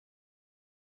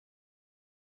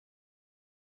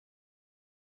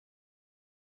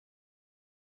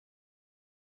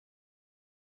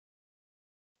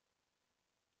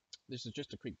This is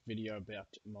just a quick video about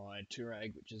my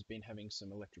Touareg, which has been having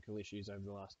some electrical issues over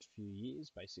the last few years.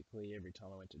 Basically, every time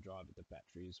I went to drive it, the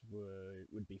batteries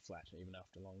would be flat even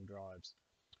after long drives.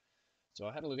 So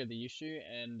I had a look at the issue,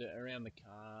 and around the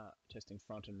car, testing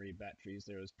front and rear batteries,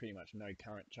 there was pretty much no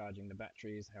current charging the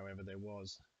batteries. However, there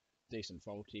was decent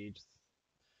voltage.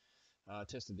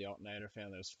 Tested the alternator,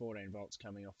 found there was 14 volts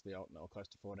coming off the alternator, or close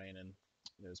to 14, and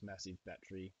there was massive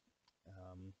battery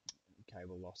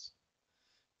cable loss.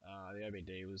 The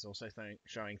OBD was also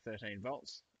showing 13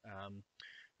 volts,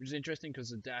 which is interesting because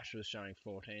the dash was showing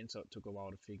 14, so it took a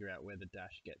while to figure out where the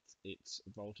dash gets its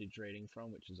voltage reading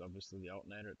from, which is obviously the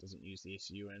alternator. It doesn't use the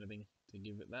ECU or anything to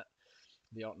give it that.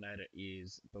 The alternator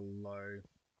is below,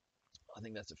 I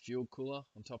think that's a fuel cooler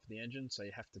on top of the engine, so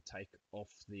you have to take off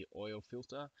the oil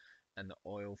filter and the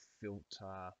oil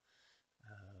filter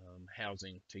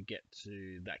housing to get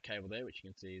to that cable there, which you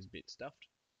can see is a bit stuffed.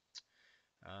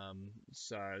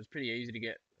 So it's pretty easy to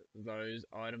get those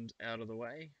items out of the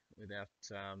way without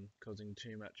causing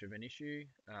too much of an issue.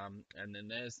 And then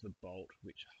there's the bolt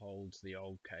which holds the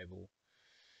old cable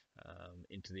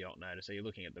into the alternator. So you're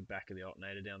looking at the back of the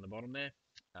alternator down the bottom there.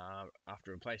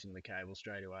 After replacing the cable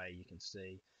straight away, you can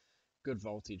see good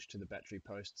voltage to the battery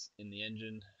posts in the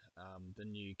engine. The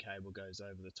new cable goes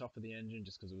over the top of the engine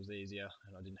just because it was easier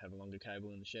and I didn't have a longer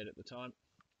cable in the shed at the time.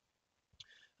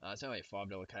 It's only a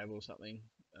 $5 cable or something,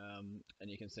 and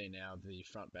you can see now the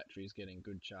front battery is getting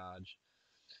good charge.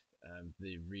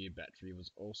 The rear battery was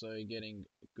also getting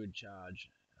good charge,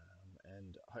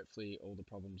 and hopefully all the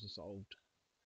problems are solved.